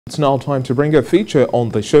It's now time to bring a feature on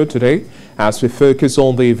the show today as we focus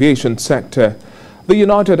on the aviation sector. The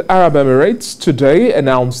United Arab Emirates today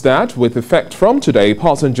announced that with effect from today,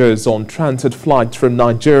 passengers on transit flights from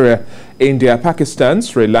Nigeria, India, Pakistan,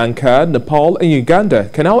 Sri Lanka, Nepal and Uganda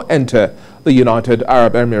can now enter the United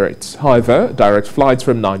Arab Emirates. However, direct flights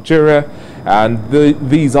from Nigeria and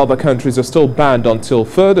these other countries are still banned until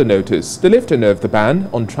further notice. The lifting of the ban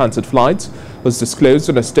on transit flights was disclosed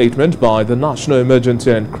in a statement by the National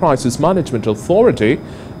Emergency and Crisis Management Authority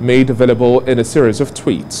made available in a series of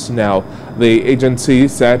tweets. Now, the agency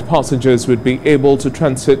said passengers would be able to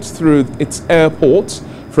transit through its airports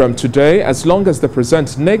from today as long as they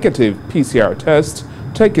present negative PCR tests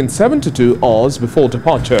taken 72 hours before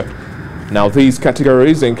departure. Now, these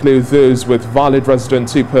categories include those with valid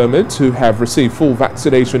residency permits who have received full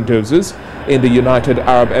vaccination doses in the United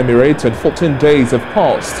Arab Emirates and 14 days have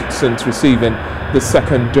passed since receiving the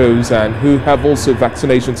second dose and who have also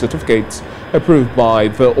vaccination certificates approved by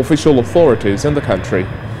the official authorities in the country.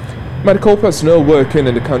 Medical personnel working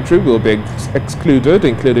in the country will be excluded,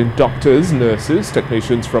 including doctors, nurses,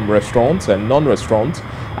 technicians from restaurants and non-restaurants,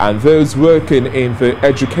 and those working in the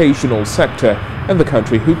educational sector in the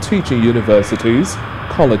country who teach in universities,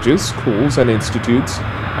 colleges, schools and institutes,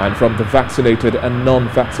 and from the vaccinated and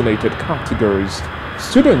non-vaccinated categories.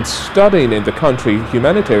 Students studying in the country,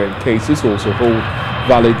 humanitarian cases also hold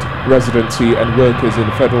valid residency, and workers in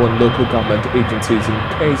federal and local government agencies in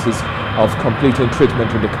cases of completing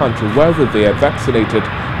treatment in the country, whether they are vaccinated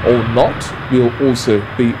or not, will also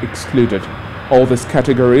be excluded. All these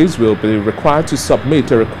categories will be required to submit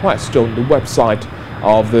a request on the website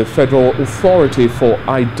of the Federal Authority for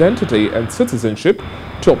Identity and Citizenship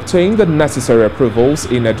to obtain the necessary approvals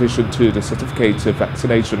in addition to the certificates of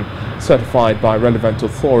vaccination certified by relevant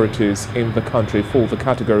authorities in the country for the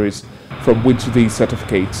categories from which these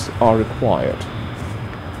certificates are required.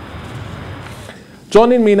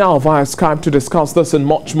 Joining me now via Skype to discuss this and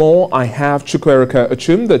much more, I have Chukwuemeka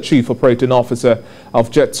Achum, the Chief Operating Officer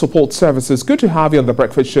of Jet Support Services. Good to have you on the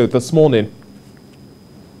Breakfast Show this morning.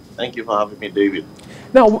 Thank you for having me, David.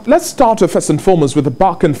 Now, let's start first and foremost with the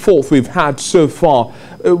back and forth we've had so far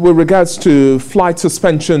with regards to flight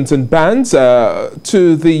suspensions and bans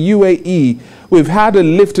to the UAE. We've had a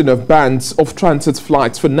lifting of bans of transit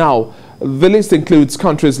flights for now. The list includes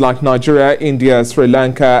countries like Nigeria, India, Sri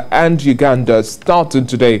Lanka and Uganda starting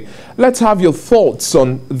today. Let's have your thoughts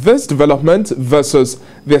on this development versus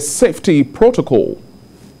their safety protocol.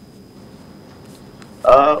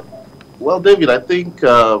 Well, David, I think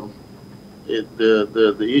the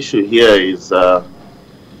issue here is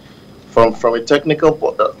from a technical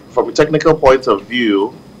point of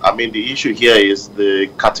view. I mean, the issue here is the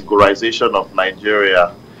categorization of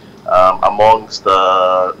Nigeria amongst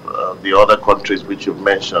the other countries which you've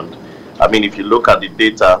mentioned. I mean, if you look at the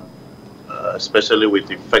data, especially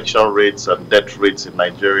with infection rates and death rates in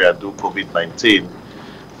Nigeria due to COVID-19,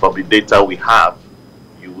 from the data we have,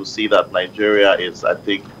 you will see that Nigeria is, I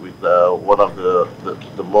think, with one of the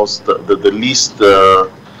least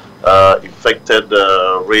infected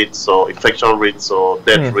rates or infection rates or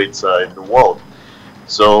death rates in the world.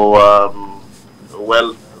 So,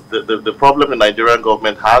 well, the problem the Nigerian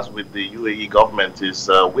government has with the UAE government is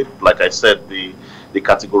with, like I said, the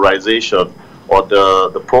categorization or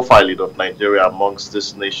the profiling of Nigeria amongst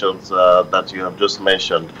these nations that you have just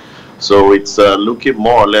mentioned. So it's looking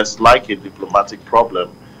more or less like a diplomatic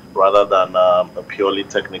problem rather than a purely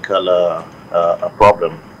technical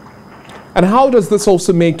problem. And how does this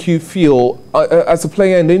also make you feel as a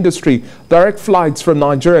player in the industry? Direct flights from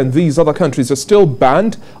Nigeria and these other countries are still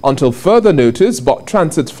banned until further notice, but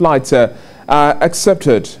transit flights are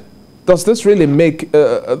accepted. Does this really make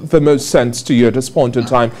the most sense to you at this point in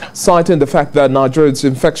time, citing the fact that Nigeria's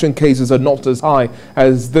infection cases are not as high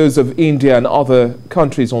as those of India and other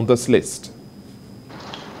countries on this list?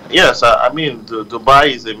 Yes, I mean,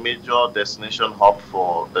 Dubai is a major destination hub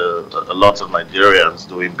for a lot of Nigerians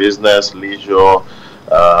doing business, leisure,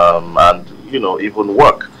 and, you know, even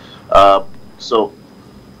work. So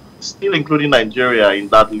still including Nigeria in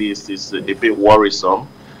that list is a bit worrisome.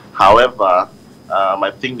 However,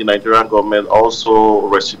 I think the Nigerian government also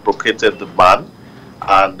reciprocated the ban.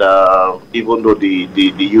 And even though the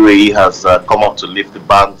UAE has come up to lift the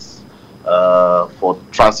bans for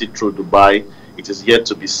transit through Dubai, it is yet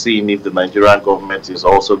to be seen if the Nigerian government is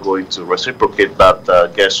also going to reciprocate that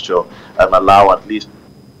gesture and allow at least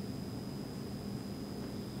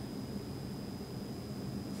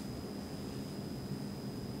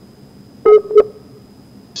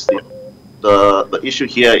the issue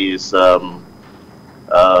here is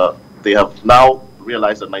they have now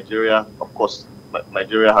realized that Nigeria, of course,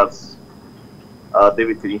 Nigeria has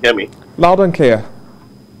David, can you hear me? Loud and clear.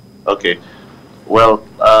 Okay. Well,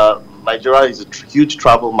 Nigeria is a huge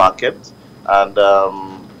travel market, and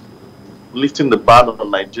lifting the ban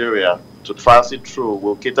on Nigeria to transit through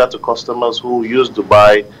will cater to customers who use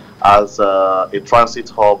Dubai as a transit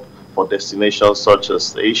hub for destinations such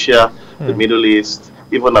as Asia, the Middle East,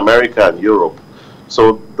 even America and Europe.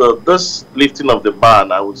 So this lifting of the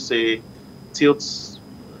ban, I would say, tilts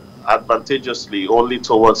advantageously only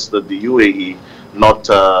towards the UAE, not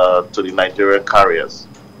to the Nigerian carriers.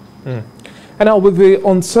 And now, with the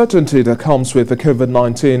uncertainty that comes with the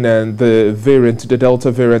COVID-19 and the variant, the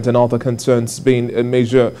Delta variant and other concerns being a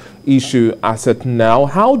major issue as at now,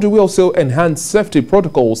 how do we also enhance safety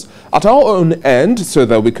protocols at our own end so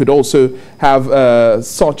that we could also have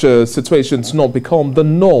such situations not become the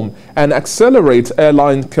norm and accelerate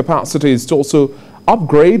airline capacities to also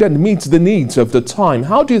upgrade and meet the needs of the time?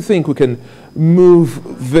 How do you think we can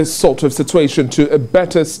move this sort of situation to a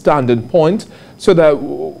better standing point so that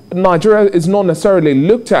Nigeria is not necessarily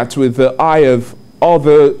looked at with the eye of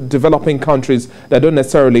other developing countries that don't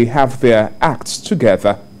necessarily have their acts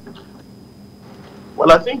together?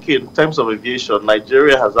 Well, I think in terms of aviation,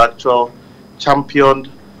 Nigeria has actually championed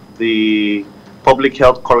the public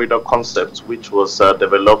health corridor concept, which was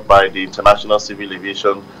developed by the International Civil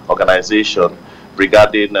Aviation Organization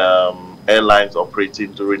regarding airlines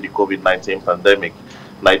operating during the COVID-19 pandemic.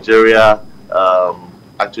 Nigeria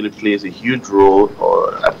actually plays a huge role,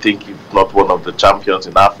 or I think if not one of the champions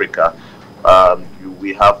in Africa.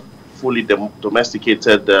 We have fully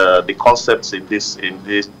domesticated the concepts in this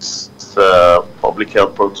public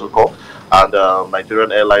health protocol, and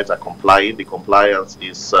Nigerian airlines are complying. The compliance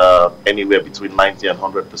is anywhere between 90 and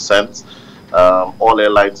 100%. All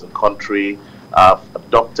airlines in the country have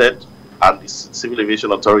adopted, and the Civil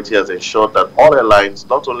Aviation Authority has ensured that all airlines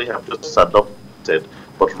not only have just adopted,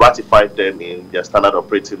 but ratified them in their standard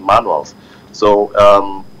operating manuals.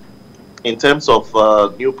 So in terms of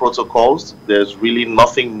new protocols, there's really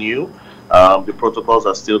nothing new. The protocols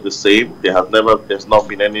are still the same. There's not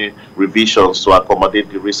been any revisions to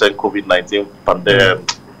accommodate the recent COVID-19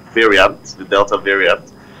 pandemic variant, the Delta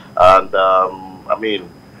variant. And I mean,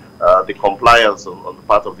 the compliance on the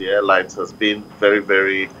part of the airlines has been very,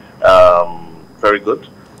 very good.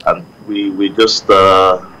 And we just,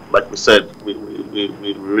 like we said, we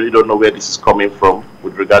really don't know where this is coming from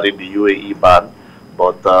with regarding the UAE ban,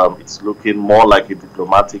 but it's looking more like a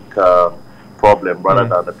diplomatic problem rather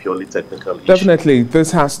than a purely technical issue. Definitely,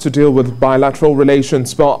 this has to deal with bilateral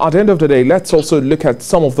relations, but at the end of the day, let's also look at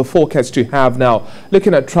some of the forecasts you have now.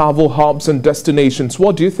 Looking at travel hubs and destinations,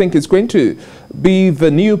 what do you think is going to be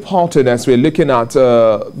the new pattern as we're looking at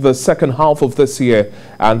the second half of this year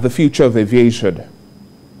and the future of aviation?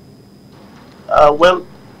 Well,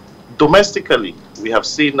 domestically, we have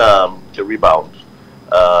seen a rebound.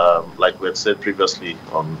 Like we had said previously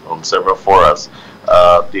on several forums,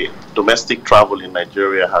 the domestic travel in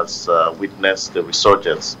Nigeria has witnessed the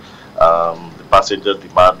resurgence. The passenger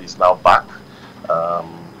demand is now back.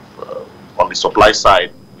 On the supply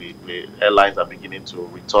side, airlines are beginning to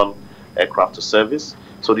return aircraft to service.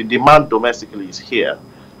 So the demand domestically is here.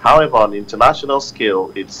 However, on the international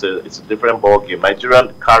scale, it's a different ballgame.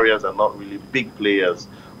 Nigerian carriers are not really big players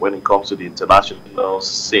when it comes to the international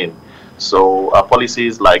scene. So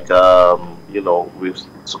policies like, with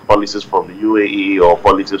policies from the UAE or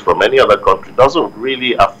policies from any other country doesn't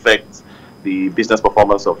really affect the business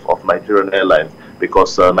performance of Nigerian airlines,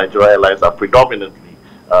 because Nigerian airlines are predominantly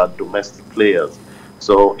domestic players.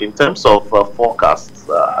 So in terms of forecasts,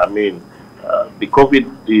 I mean,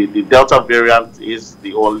 the Delta variant is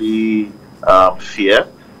the only fear.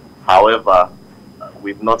 However,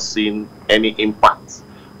 we've not seen any impact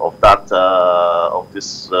of that of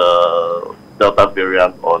this Delta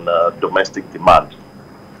variant on domestic demand.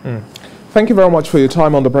 Thank you very much for your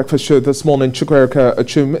time on the Breakfast Show this morning, Chukwuemeka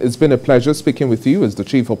Achum. It's been a pleasure speaking with you as the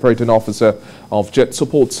Chief Operating Officer of Jet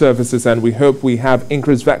Support Services, and we hope we have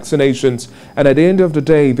increased vaccinations. And at the end of the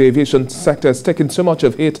day, the aviation sector has taken so much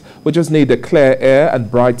of it. We just need a clear air and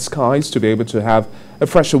bright skies to be able to have a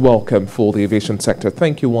fresher welcome for the aviation sector.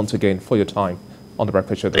 Thank you once again for your time on the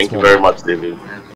Breakfast Show this morning. Thank you very much, David.